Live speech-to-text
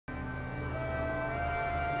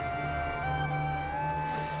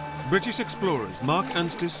British explorers Mark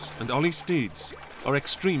Anstis and Olly Steeds are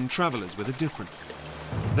extreme travellers with a difference.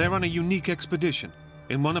 They're on a unique expedition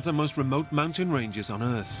in one of the most remote mountain ranges on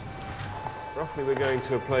Earth. Roughly, we're going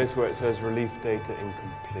to a place where it says relief data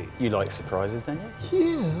incomplete. You like surprises, don't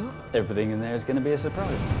you? Yeah. Everything in there is going to be a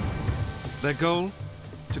surprise. Their goal?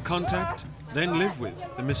 To contact, then live with,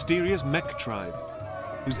 the mysterious Mek tribe,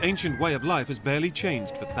 whose ancient way of life has barely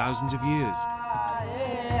changed for thousands of years.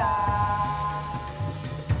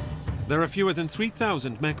 There are fewer than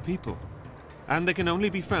 3,000 Mek people, and they can only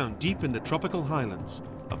be found deep in the tropical highlands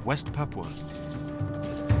of West Papua.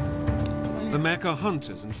 The Mek are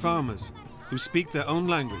hunters and farmers who speak their own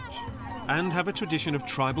language and have a tradition of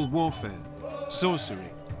tribal warfare,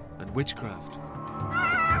 sorcery, and witchcraft.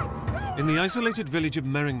 In the isolated village of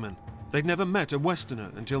Merringman, they'd never met a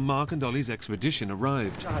Westerner until Mark and Olly's expedition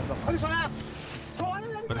arrived.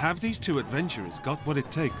 But have these two adventurers got what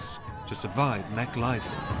it takes to survive Mek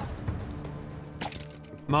life?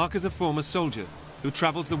 Mark is a former soldier who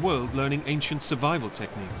travels the world learning ancient survival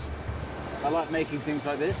techniques. I like making things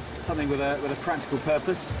like this, something with a practical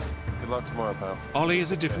purpose. Good luck tomorrow, pal. Olly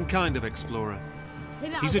is a different kind of explorer.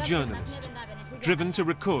 He's a journalist, driven to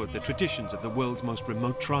record the traditions of the world's most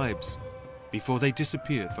remote tribes before they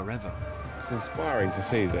disappear forever. It's inspiring to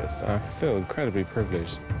see this. I feel incredibly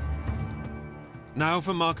privileged. Now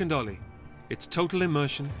for Mark and Olly, it's total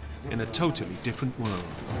immersion in a totally different world.